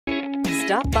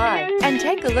Stop by and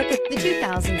take a look at the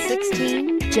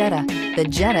 2016 Jetta. The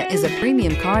Jetta is a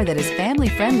premium car that is family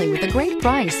friendly with a great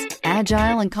price,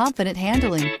 agile and confident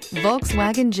handling.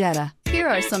 Volkswagen Jetta. Here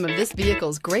are some of this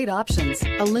vehicle's great options: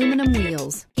 aluminum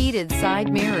wheels, heated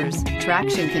side mirrors,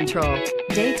 traction control,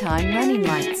 daytime running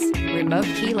lights, remote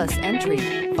keyless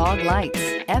entry, fog lights,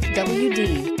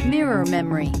 FWD, mirror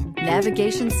memory,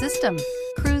 navigation system,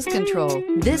 cruise control.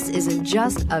 This isn't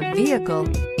just a vehicle,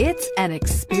 it's an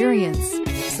experience.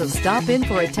 So stop in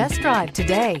for a test drive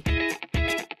today.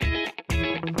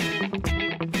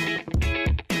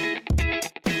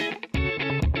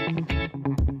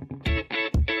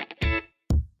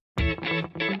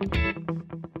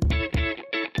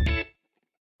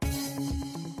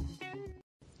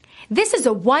 This is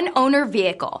a one-owner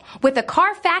vehicle with a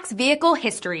Carfax Vehicle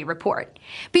History Report.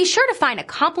 Be sure to find a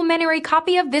complimentary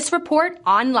copy of this report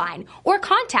online or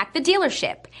contact the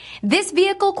dealership. This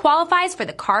vehicle qualifies for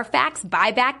the Carfax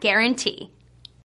Buyback Guarantee.